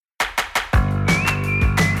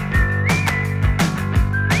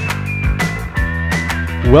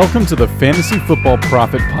Welcome to the Fantasy Football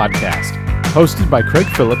Prophet Podcast, hosted by Craig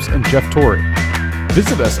Phillips and Jeff Torrey.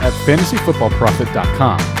 Visit us at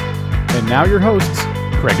fantasyfootballprophet.com. And now your hosts,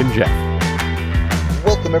 Craig and Jeff.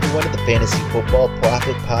 Welcome everyone to the Fantasy Football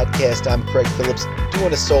Prophet Podcast. I'm Craig Phillips,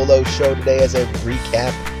 doing a solo show today as I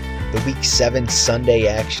recap the Week 7 Sunday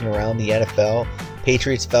action around the NFL.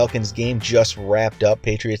 Patriots-Falcons game just wrapped up.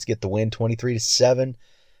 Patriots get the win 23-7.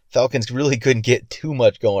 Falcons really couldn't get too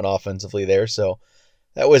much going offensively there, so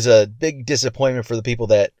that was a big disappointment for the people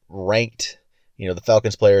that ranked, the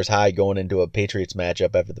Falcons players high going into a Patriots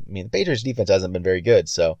matchup. The Patriots defense hasn't been very good,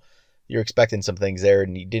 so you're expecting some things there,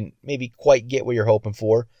 and you didn't maybe quite get what you're hoping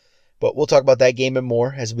for. But we'll talk about that game and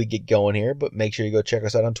more as we get going here. But make sure you go check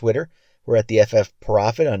us out on Twitter. We're at the FF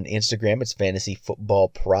Prophet. On Instagram, it's Fantasy Football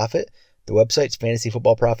Prophet. The website's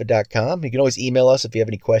fantasyfootballprophet.com. You can always email us if you have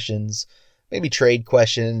any questions, maybe trade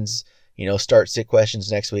questions, start-sit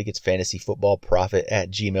questions next week. It's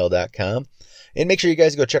fantasyfootballprophet@gmail.com. And make sure you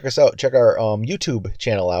guys go check us out. Check our YouTube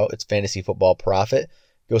channel out. It's Fantasy Football Prophet.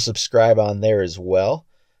 Go subscribe on there as well.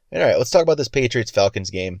 And all right, let's talk about this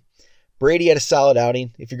Patriots-Falcons game. Brady had a solid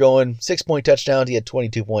outing. If you're going 6-point touchdowns, he had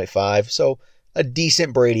 22.5. So a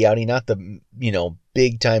decent Brady outing, not the,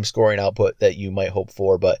 big-time scoring output that you might hope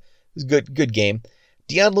for, but it was a good game.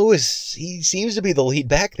 Dion Lewis, he seems to be the lead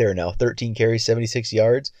back there now. 13 carries, 76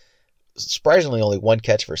 yards. Surprisingly, only one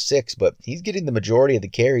catch for 6, but he's getting the majority of the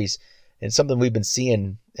carries, and something we've been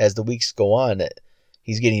seeing as the weeks go on.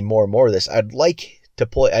 He's getting more and more of this. I'd like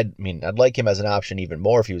him as an option even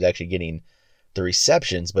more if he was actually getting the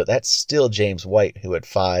receptions, but that's still James White, who had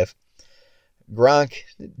 5. Gronk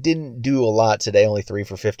didn't do a lot today, only 3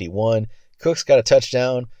 for 51. Cooks got a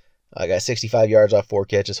touchdown. Got 65 yards off 4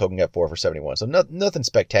 catches. Hogan got 4 for 71. So nothing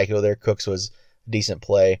spectacular there. Cooks was a decent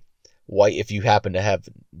play. White, if you happen to have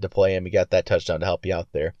to play him, he got that touchdown to help you out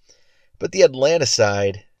there. But the Atlanta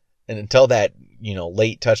side, and until that,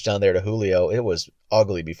 late touchdown there to Julio, it was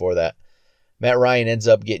ugly before that. Matt Ryan ends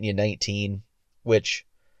up getting you 19, which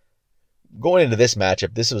going into this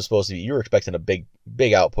matchup, this was supposed to be, you were expecting a big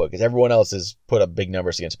output because everyone else has put up big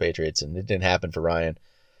numbers against Patriots, and it didn't happen for Ryan.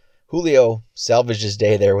 Julio salvaged his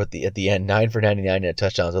day there at the end, 9 for 99 and a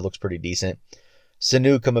touchdown, so it looks pretty decent.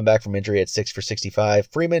 Sanu coming back from injury at 6 for 65.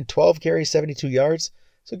 Freeman, 12 carries, 72 yards.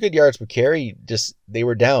 So good yards per carry. Just they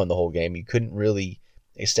were down the whole game. You couldn't really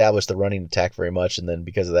establish the running attack very much. And then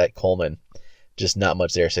because of that, Coleman, just not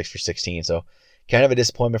much there, 6 for 16. So kind of a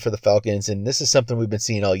disappointment for the Falcons. And this is something we've been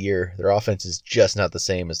seeing all year. Their offense is just not the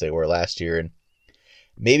same as they were last year. And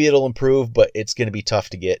maybe it'll improve, but it's going to be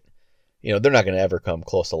tough to get. They're not going to ever come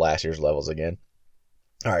close to last year's levels again.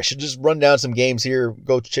 All right, should just run down some games here.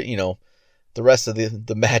 Go, the rest of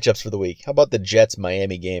the matchups for the week. How about the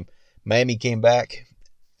Jets-Miami game? Miami came back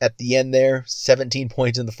at the end there, 17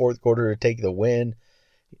 points in the fourth quarter to take the win.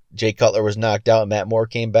 Jay Cutler was knocked out. Matt Moore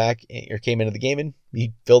came into the game, and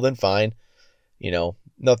he filled in fine.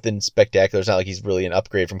 Nothing spectacular. It's not like he's really an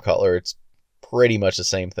upgrade from Cutler. It's pretty much the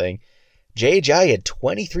same thing. J.J. had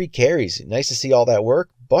 23 carries. Nice to see all that work,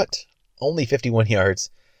 but only 51 yards.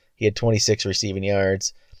 He had 26 receiving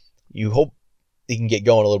yards. You hope he can get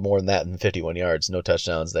going a little more than that than 51 yards. No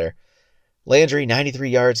touchdowns there. Landry, 93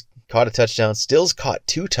 yards, caught a touchdown. Stills caught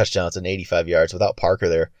 2 touchdowns and 85 yards without Parker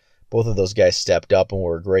there. Both of those guys stepped up and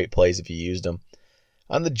were great plays if you used them.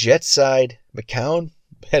 On the Jets side, McCown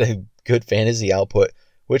had a good fantasy output,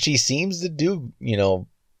 which he seems to do,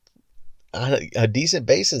 on a decent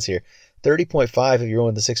basis here. 30.5 if you're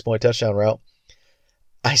on the 6-point touchdown route.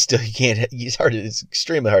 It's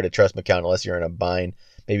extremely hard to trust McCown unless you're in a bind,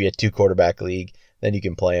 maybe a 2-quarterback league, then you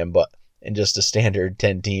can play him. But in just a standard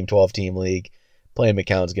 10-team, 12-team league, playing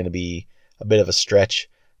McCown is going to be a bit of a stretch.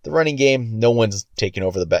 The running game, no one's taking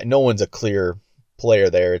over the back. No one's a clear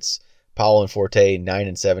player there. It's Powell and Forte, 9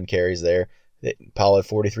 and 7 carries there. Powell had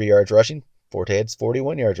 43 yards rushing. Forte had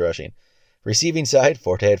 41 yards rushing. Receiving side,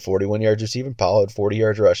 Forte had 41 yards receiving. Powell had 40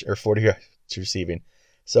 yards receiving.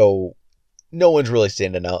 So no one's really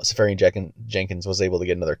standing out. Safarian Jenkins was able to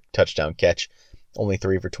get another touchdown catch. Only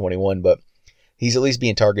 3 for 21, but he's at least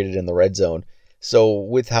being targeted in the red zone. So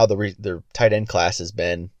with how the tight end class has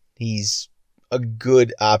been, he's a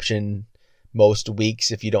good option most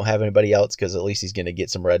weeks if you don't have anybody else, because at least he's going to get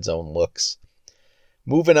some red zone looks.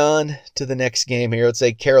 Moving on to the next game here, let's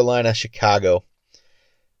say Carolina-Chicago.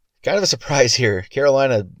 Kind of a surprise here.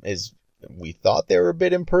 Carolina we thought they were a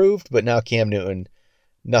bit improved, but now Cam Newton,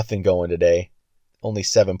 nothing going today. Only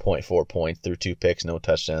 7.4 points through 2 picks, no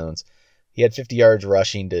touchdowns. He had 50 yards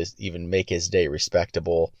rushing to even make his day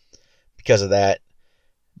respectable. Because of that,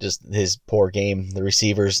 just his poor game. The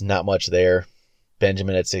receivers, not much there.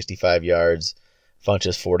 Benjamin at 65 yards.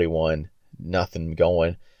 Funchess 41. nothing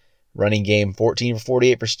going. Running game, 14 for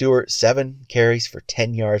 48 for Stewart, 7 carries for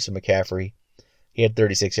 10 yards for McCaffrey. He had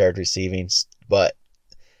 36 yards receiving, but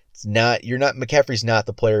McCaffrey's not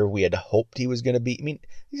the player we had hoped he was going to be. I mean,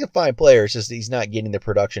 he's a fine player. It's just he's not getting the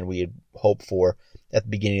production we had hoped for at the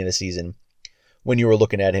beginning of the season when you were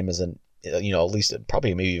looking at him as at least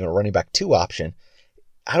probably maybe even a running back 2 option.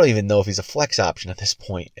 I don't even know if he's a flex option at this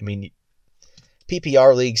point. I mean,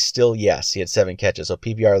 PPR leagues still, yes, he had 7 catches. So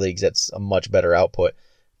PPR leagues, that's a much better output.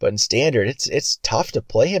 But in standard, it's tough to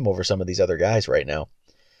play him over some of these other guys right now.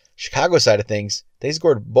 Chicago side of things, they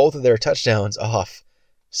scored both of their touchdowns off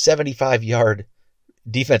 75-yard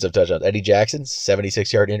defensive touchdowns. Eddie Jackson,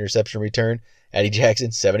 76-yard interception return. Eddie Jackson,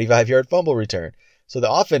 75-yard fumble return. So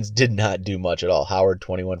the offense did not do much at all. Howard,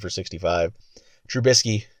 21 for 65.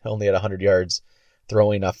 Trubisky only had 100 yards,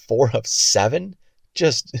 throwing a 4 of 7.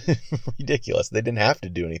 Just ridiculous. They didn't have to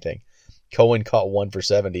do anything. Cohen caught 1 for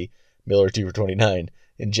 70. Miller, 2 for 29.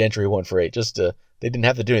 And Gentry 1 for 8. They didn't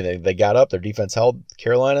have to do anything. They got up. Their defense held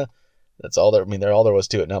Carolina. That's all there. I mean, all there was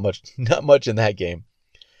to it. Not much in that game.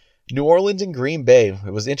 New Orleans and Green Bay.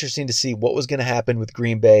 It was interesting to see what was going to happen with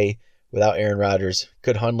Green Bay without Aaron Rodgers.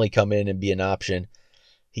 Could Hundley come in and be an option?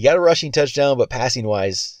 He got a rushing touchdown, but passing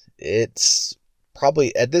wise, it's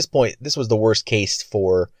probably at this point this was the worst case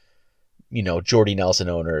for Jordy Nelson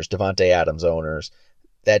owners, Devontae Adams owners.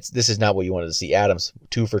 This is not what you wanted to see. Adams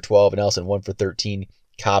 2 for 12, Nelson 1 for 13.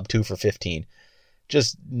 Cobb 2 for 15.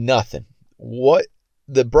 Just nothing. What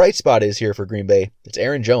the bright spot is here for Green Bay, it's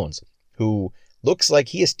Aaron Jones, who looks like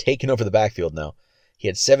he has taken over the backfield now. He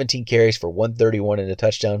had 17 carries for 131 and a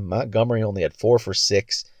touchdown. Montgomery only had 4 for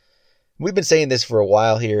 6. We've been saying this for a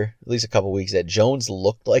while here, at least a couple weeks, that Jones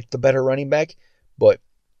looked like the better running back, but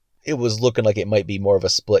it was looking like it might be more of a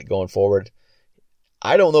split going forward.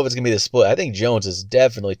 I don't know if it's going to be the split. I think Jones is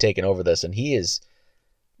definitely taking over this, and he's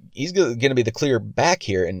going to be the clear back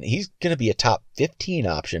here, and he's going to be a top 15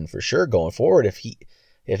 option for sure going forward if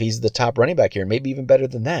he's the top running back here, maybe even better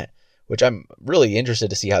than that, which I'm really interested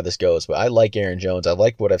to see how this goes. But I like Aaron Jones. I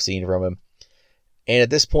like what I've seen from him. And at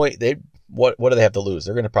this point, what do they have to lose?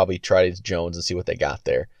 They're going to probably try Jones and see what they got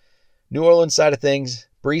there. New Orleans side of things,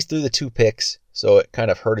 Breeze threw the 2 picks, so it kind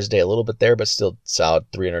of hurt his day a little bit there, but still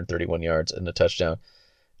solid 331 yards and a touchdown.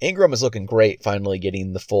 Ingram is looking great, finally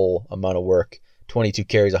getting the full amount of work. 22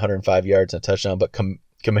 carries, 105 yards, and a touchdown, but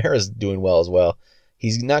Kamara's doing well as well.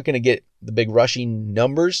 He's not going to get the big rushing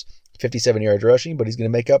numbers, 57 yards rushing, but he's going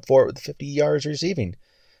to make up for it with 50 yards receiving.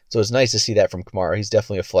 So it's nice to see that from Kamara. He's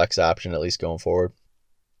definitely a flex option, at least going forward.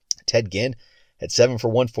 Ted Ginn had 7 for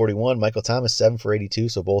 141. Michael Thomas, 7 for 82,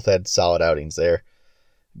 so both had solid outings there.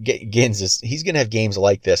 He's going to have games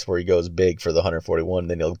like this where he goes big for the 141,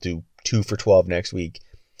 then he'll do 2 for 12 next week.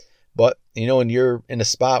 But, when you're in a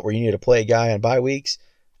spot where you need to play a guy on bye weeks,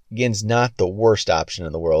 Ginn's not the worst option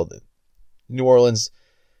in the world. New Orleans,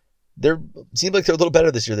 seems like they're a little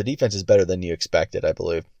better this year. The defense is better than you expected, I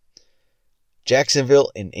believe.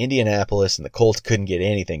 Jacksonville and Indianapolis, and the Colts couldn't get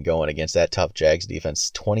anything going against that tough Jags defense.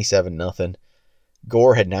 27-0.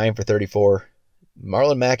 Gore had 9 for 34.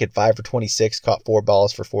 Marlon Mack had 5 for 26, caught 4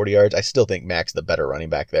 balls for 40 yards. I still think Mack's the better running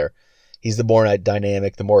back there. He's the more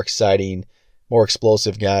dynamic, the more exciting, more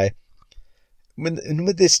explosive guy.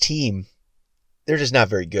 With this team, they're just not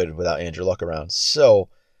very good without Andrew Luck around. So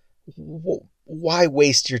why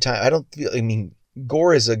waste your time?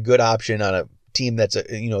 Gore is a good option on a team that's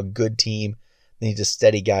a good team. They need a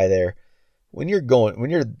steady guy there. When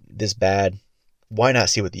you're this bad, why not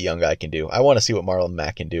see what the young guy can do? I want to see what Marlon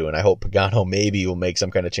Mack can do, and I hope Pagano maybe will make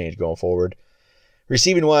some kind of change going forward.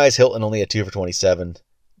 Receiving wise, Hilton only had 2 for 27.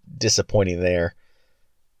 Disappointing there.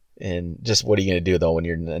 And just what are you going to do, though, when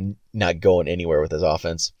you're not going anywhere with this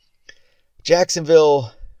offense?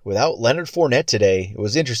 Jacksonville, without Leonard Fournette today, it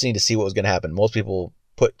was interesting to see what was going to happen. Most people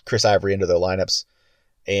put Chris Ivory into their lineups.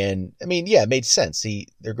 And, it made sense.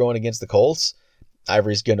 They're going against the Colts.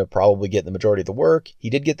 Ivory's going to probably get the majority of the work.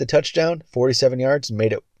 He did get the touchdown, 47 yards, and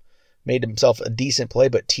made himself a decent play.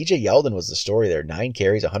 But TJ Yeldon was the story there. 9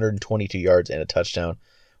 carries, 122 yards, and a touchdown,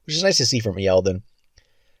 which is nice to see from Yeldon.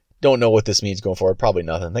 Don't know what this means going forward. Probably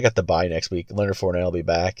nothing. They got the bye next week. Leonard Fournette will be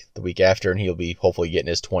back the week after, and he'll be hopefully getting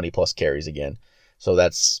his 20-plus carries again. So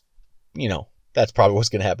that's probably what's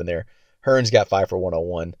going to happen there. Hearns got 5 for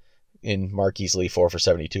 101, and Marquise Lee 4 for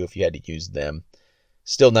 72 if you had to use them.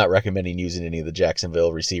 Still not recommending using any of the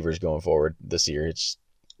Jacksonville receivers going forward this year. It's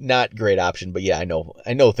not a great option, but yeah, I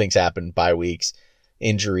know things happen, bye weeks,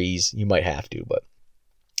 injuries, you might have to. But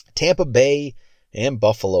Tampa Bay and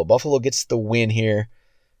Buffalo. Buffalo gets the win here.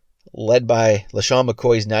 Led by LaShawn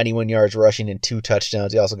McCoy's 91 yards rushing and 2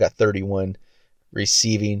 touchdowns. He also got 31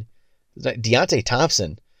 receiving. Deontay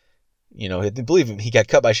Thompson, I believe he got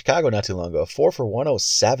cut by Chicago not too long ago. 4 for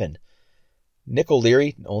 107. Nick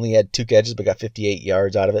O'Leary only had 2 catches but got 58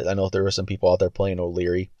 yards out of it. I know there were some people out there playing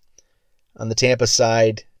O'Leary. On the Tampa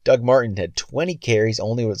side, Doug Martin had 20 carries,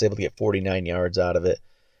 only was able to get 49 yards out of it.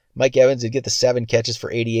 Mike Evans did get the 7 catches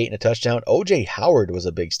for 88 and a touchdown. O.J. Howard was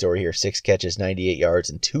a big story here. 6 catches, 98 yards,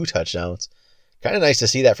 and 2 touchdowns. Kind of nice to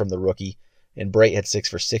see that from the rookie. And Brate had 6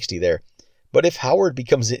 for 60 there. But if Howard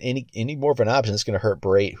becomes any more of an option, it's going to hurt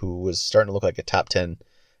Brate, who was starting to look like a top 10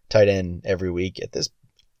 tight end every week. There's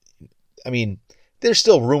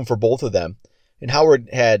still room for both of them. And Howard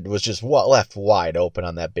was just left wide open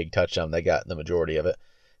on that big touchdown. They got the majority of it.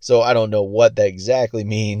 So I don't know what that exactly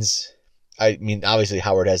means. Obviously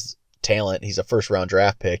Howard has talent. He's a first-round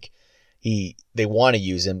draft pick. They want to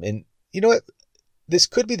use him. And you know what? This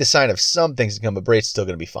could be the sign of some things to come, but Brate's still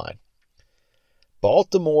going to be fine.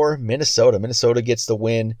 Baltimore, Minnesota. Minnesota gets the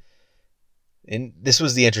win. And this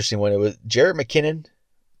was the interesting one. It was Jerick McKinnon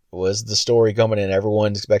was the story coming in.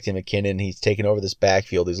 Everyone's expecting McKinnon. He's taking over this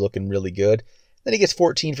backfield. He's looking really good. Then he gets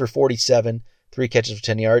 14 for 47, 3 catches for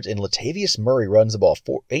 10 yards, and Latavius Murray runs the ball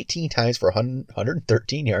 18 times for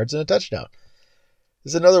 113 yards and a touchdown.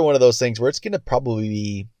 This is another one of those things where it's going to probably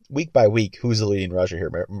be week by week who's the leading rusher here.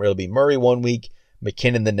 It'll be Murray one week,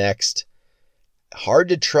 McKinnon the next. Hard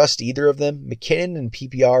to trust either of them. McKinnon and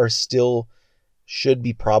PPR still should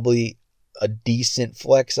be probably a decent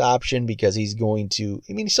flex option because he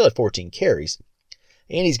still had 14 carries.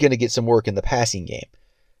 And he's going to get some work in the passing game.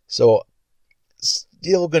 So,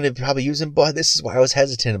 still going to probably use him, but this is why I was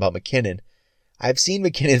hesitant about McKinnon. I've seen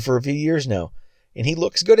McKinnon for a few years now, and he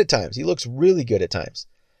looks good at times. He looks really good at times.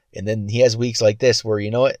 And then he has weeks like this where,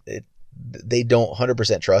 they don't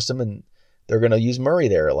 100% trust him, and they're going to use Murray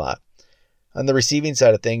there a lot. On the receiving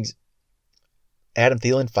side of things, Adam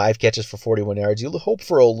Thielen, 5 catches for 41 yards. You'll hope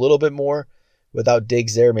for a little bit more without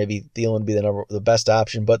Diggs there. Maybe Thielen would be the best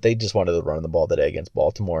option, but they just wanted to run the ball today against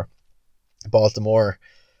Baltimore.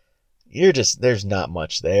 There's not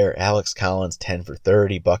much there. Alex Collins, 10 for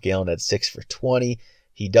 30. Buck Allen had 6 for 20.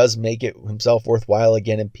 He does make it himself worthwhile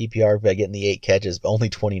again in PPR by getting the 8 catches, but only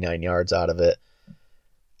 29 yards out of it.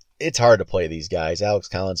 It's hard to play these guys. Alex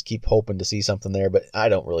Collins, keep hoping to see something there, but I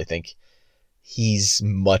don't really think he's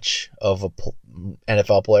much of a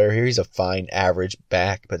NFL player here. He's a fine average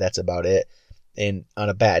back, but that's about it. And on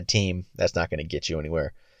a bad team, that's not going to get you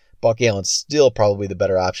anywhere. Buck Allen's still probably the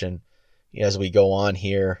better option as we go on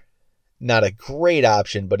here. Not a great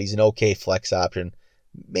option, but he's an okay flex option,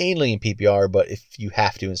 mainly in PPR, but if you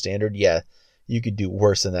have to in standard, you could do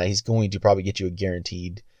worse than that. He's going to probably get you a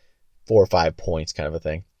guaranteed 4 or 5 points kind of a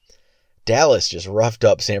thing. Dallas just roughed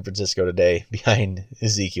up San Francisco today behind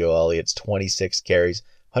Ezekiel Elliott's 26 carries,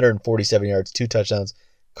 147 yards, 2 touchdowns,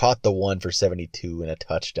 caught the 1 for 72 and a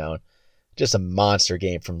touchdown. Just a monster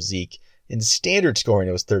game from Zeke. In standard scoring,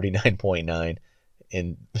 it was 39.9.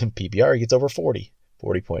 In PPR, he gets over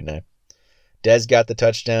 40.9. Dez got the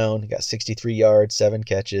touchdown, got 63 yards, 7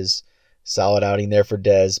 catches. Solid outing there for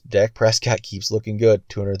Dez. Dak Prescott keeps looking good,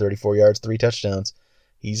 234 yards, 3 touchdowns.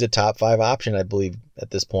 He's a top 5 option, I believe,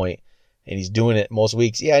 at this point. And he's doing it most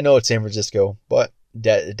weeks. Yeah, I know it's San Francisco, but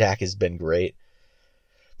Dak has been great.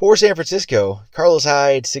 For San Francisco, Carlos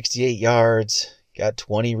Hyde, 68 yards, got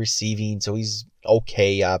 20 receiving, so he's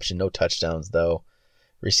okay option. No touchdowns, though.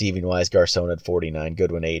 Receiving-wise, Garcon had 49,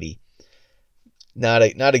 Goodwin 80.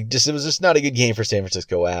 It was just not a good game for San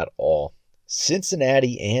Francisco at all.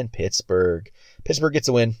 Cincinnati and Pittsburgh. Pittsburgh gets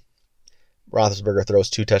a win. Roethlisberger throws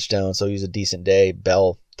 2 touchdowns, so he's a decent day.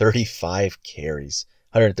 Bell, 35 carries,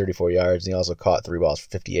 134 yards, and he also caught 3 balls for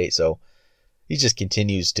 58, so he just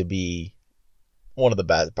continues to be one of the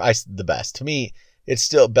best. The best. To me, it's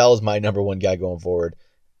still Bell is my number 1 guy going forward.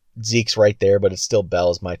 Zeke's right there, but it's still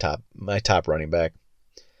Bell is my top running back.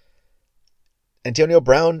 Antonio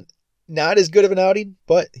Brown, not as good of an outing,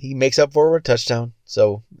 but he makes up for it with a touchdown,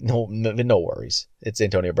 so no worries. It's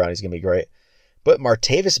Antonio Brown. He's going to be great. But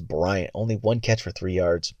Martavis Bryant, only 1 catch for 3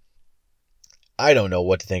 yards. I don't know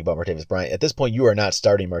what to think about Martavis Bryant. At this point, you are not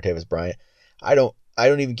starting Martavis Bryant. I don't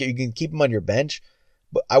even you can keep him on your bench,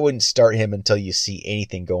 but I wouldn't start him until you see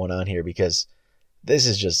anything going on here because this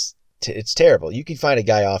is just, it's terrible. You can find a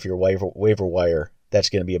guy off your waiver wire that's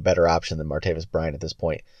going to be a better option than Martavis Bryant at this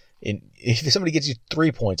point. And if somebody gets you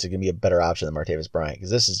 3 points, it's going to be a better option than Martavis Bryant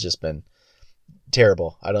because this has just been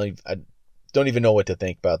terrible. I don't even know what to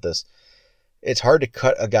think about this. It's hard to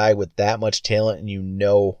cut a guy with that much talent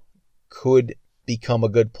and could become a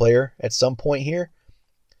good player at some point here.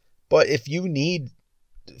 But if you need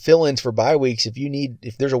fill-ins for bye weeks,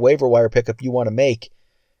 if there's a waiver wire pickup you want to make,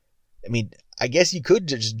 I guess you could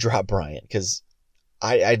just drop Bryant because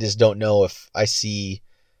I just don't know if I see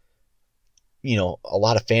a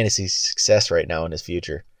lot of fantasy success right now in his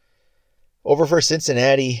future. Over for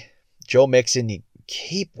Cincinnati, Joe Mixon, you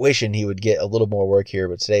keep wishing he would get a little more work here,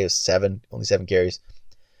 but today was only 7 carries.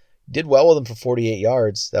 Did well with him for 48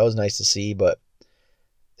 yards. That was nice to see, but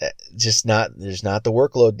there's not the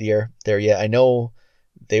workload there yet. I know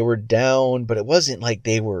they were down, but it wasn't like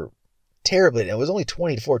they were terribly. It was only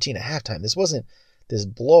 20-14 at halftime. This wasn't this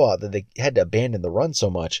blowout that they had to abandon the run so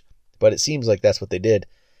much, but it seems like that's what they did.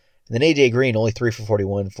 And then A.J. Green, only 3 for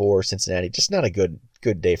 41 for Cincinnati. Just not a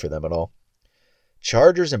good day for them at all.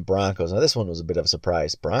 Chargers and Broncos. Now, this one was a bit of a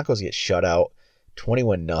surprise. Broncos get shut out,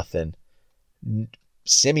 21-0.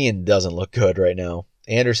 Simeon doesn't look good right now.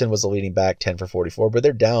 Anderson was the leading back, 10 for 44, but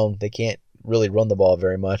they're down. They can't really run the ball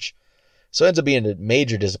very much. So it ends up being a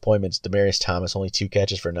major disappointment. Demaryius Thomas, only 2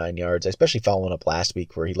 catches for 9 yards, especially following up last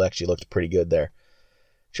week where he actually looked pretty good there.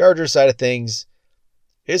 Chargers side of things,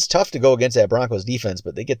 it's tough to go against that Broncos defense,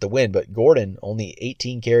 but they get the win. But Gordon, only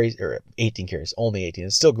 18 carries, only 18.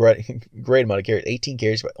 It's still great amount of carries. 18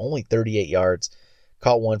 carries, but only 38 yards.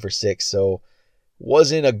 Caught 1 for 6, so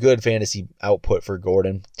wasn't a good fantasy output for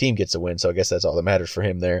Gordon. Team gets a win, so I guess that's all that matters for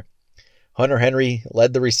him there. Hunter Henry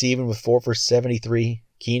led the receiving with 4 for 73.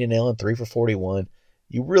 Keenan Allen, 3 for 41.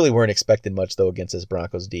 You really weren't expecting much, though, against this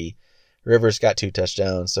Broncos D. Rivers got 2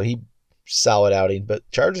 touchdowns, so he solid outing, but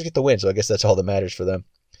Chargers get the win, so I guess that's all that matters for them.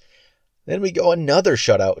 Then we go another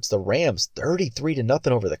shutout. It's the Rams, 33-0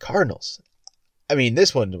 over the Cardinals. I mean,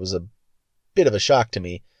 this one was a bit of a shock to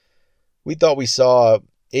me. We thought we saw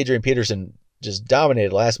Adrian Peterson just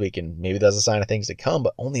dominated last week, and maybe that's a sign of things to come,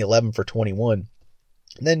 but only 11 for 21.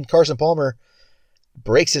 And then Carson Palmer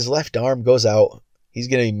breaks his left arm, goes out. He's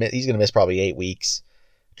gonna miss probably 8 weeks.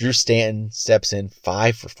 Drew Stanton steps in,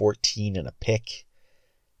 5 for 14 and a pick.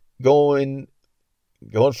 Going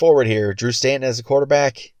forward here, Drew Stanton as a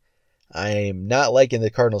quarterback. I'm not liking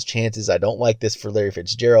the Cardinals' chances. I don't like this for Larry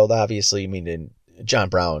Fitzgerald, obviously. I mean, and John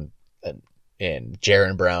Brown and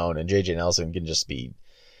Jaron Brown and J.J. Nelson can just be...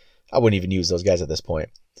 I wouldn't even use those guys at this point.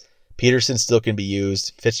 Peterson still can be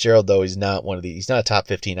used. Fitzgerald, though, he's not a top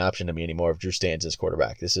 15 option to me anymore if Drew Stanton's his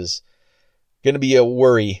quarterback. This is going to be a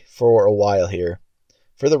worry for a while here.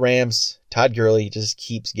 For the Rams, Todd Gurley just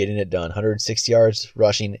keeps getting it done. 106 yards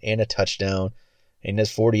rushing and a touchdown. And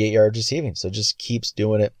has 48 yards receiving, so just keeps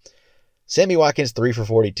doing it. Sammy Watkins, 3 for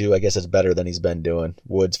 42. I guess it's better than he's been doing.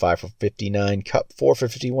 Woods, 5 for 59. Kupp, 4 for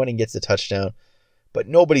 51 and gets the touchdown. But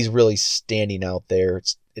nobody's really standing out there.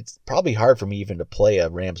 It's probably hard for me even to play a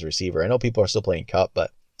Rams receiver. I know people are still playing Kupp,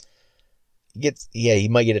 but he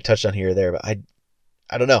might get a touchdown here or there. But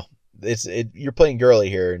I don't know. You're playing Gurley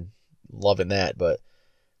here and loving that, but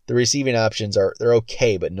the receiving options they're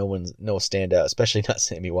okay, but no standout, especially not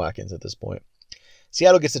Sammy Watkins at this point.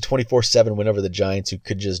 Seattle gets a 24-7 win over the Giants, who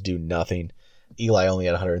could just do nothing. Eli only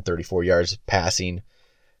had 134 yards passing.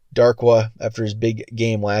 Darkwa, after his big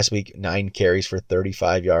game last week, 9 carries for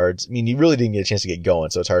 35 yards. I mean, he really didn't get a chance to get going,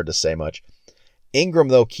 so it's hard to say much. Ingram,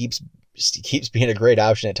 though, keeps being a great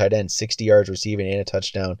option at tight end, 60 yards receiving and a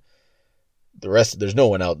touchdown. The rest, there's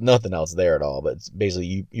nothing else there at all, but it's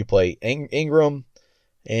basically you play Ingram,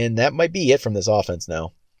 and that might be it from this offense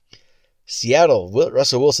now. Seattle,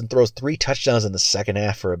 Russell Wilson throws 3 touchdowns in the second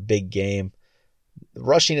half for a big game. The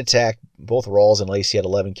rushing attack, both Rawls and Lacey had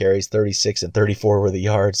 11 carries, 36 and 34 were the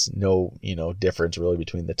yards. No, difference really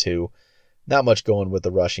between the two. Not much going with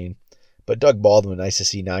the rushing. But Doug Baldwin, nice to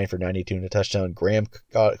see, 9 for 92 and a touchdown. Graham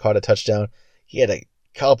caught a touchdown. He had a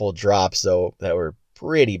couple drops, though, that were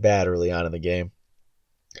pretty bad early on in the game.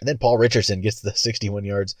 And then Paul Richardson gets the 61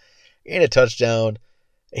 yards and a touchdown,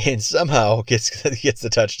 and somehow gets the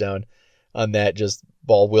touchdown on that. Just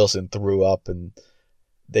ball Wilson threw up, and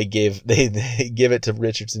they give it to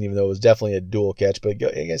Richardson, even though it was definitely a dual catch. But I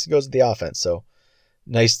guess it goes to the offense. So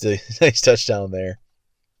nice touchdown there.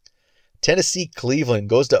 Tennessee Cleveland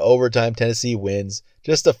goes to overtime. Tennessee wins.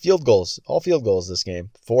 Just all field goals this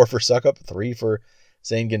game. 4 for Suckup, 3 for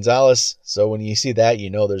Zane Gonzalez. So when you see that,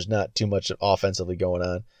 there's not too much offensively going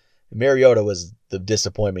on. Mariota was the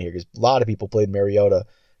disappointment here because a lot of people played Mariota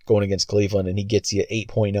going against Cleveland, and he gets you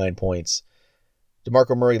 8.9 points.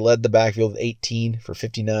 DeMarco Murray led the backfield with 18 for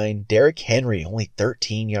 59. Derrick Henry, only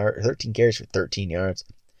 13 carries for 13 yards.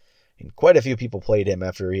 And quite a few people played him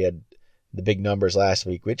after he had the big numbers last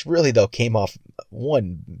week, which really, though, came off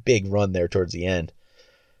one big run there towards the end.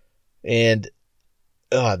 And,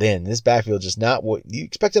 then this backfield just not what you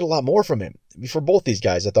expected. A lot more from him. For both these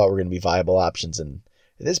guys, I thought were going to be viable options. And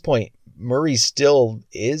at this point, Murray still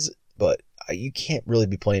is, but you can't really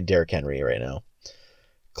be playing Derrick Henry right now.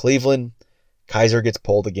 Cleveland, Kaiser gets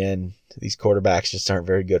pulled again. These quarterbacks just aren't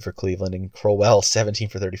very good for Cleveland. And Crowell, 17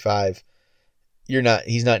 for 35.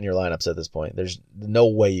 he's not in your lineups at this point. There's no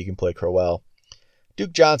way you can play Crowell.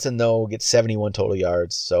 Duke Johnson, though, gets 71 total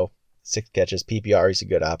yards, so 6 catches. PPR, he's a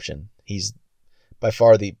good option. He's by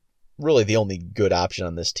far really the only good option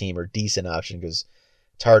on this team, or decent option, because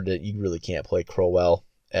you really can't play Crowell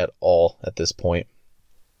at all at this point.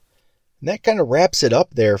 And that kind of wraps it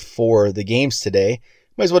up there for the games today.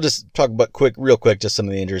 Might as well just talk about real quick, just some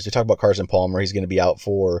of the injuries. We talked about Carson Palmer. He's going to be out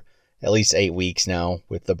for at least 8 weeks now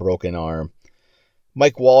with the broken arm.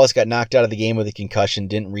 Mike Wallace got knocked out of the game with a concussion,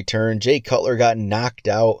 didn't return. Jay Cutler got knocked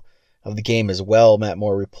out of the game as well. Matt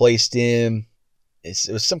Moore replaced him. It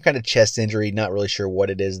was some kind of chest injury, not really sure what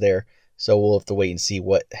it is there. So we'll have to wait and see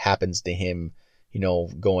what happens to him,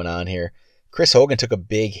 going on here. Chris Hogan took a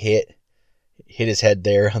big hit his head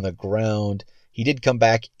there on the ground. He did come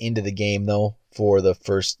back into the game, though, for the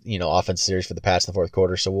first, offense series for the Pats in the fourth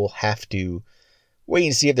quarter. So we'll have to wait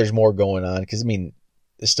and see if there's more going on. Because,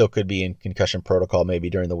 it still could be in concussion protocol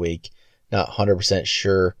maybe during the week. Not 100%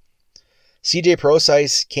 sure. CJ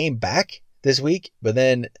Prosise came back this week, but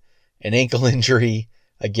then an ankle injury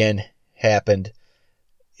again happened.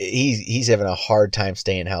 He's having a hard time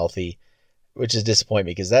staying healthy, which is disappointing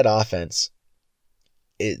because that offense,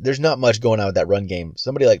 there's not much going on with that run game.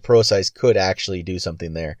 Somebody like Prosise could actually do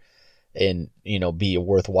something there and, be a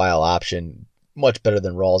worthwhile option, much better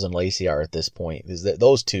than Rawls and Lacey are at this point, because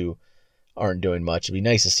those two aren't doing much. It'd be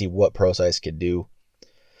nice to see what Prosise could do.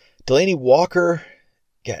 Delaney Walker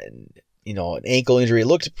got, an ankle injury. It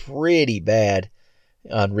looked pretty bad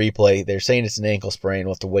on replay. They're saying it's an ankle sprain.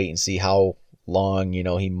 We'll have to wait and see how long,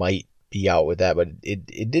 he might be out with that, but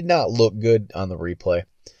it did not look good on the replay.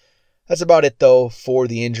 That's about it, though, for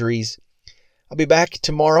the injuries. I'll be back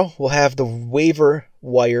tomorrow. We'll have the waiver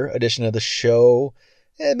wire edition of the show.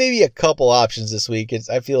 Maybe a couple options this week.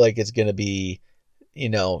 I feel like it's going to be,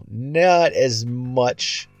 not as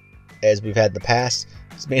much as we've had in the past.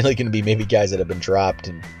 It's mainly going to be maybe guys that have been dropped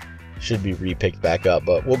and should be repicked back up.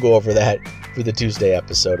 But we'll go over that for the Tuesday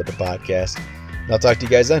episode of the podcast. And I'll talk to you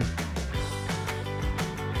guys then.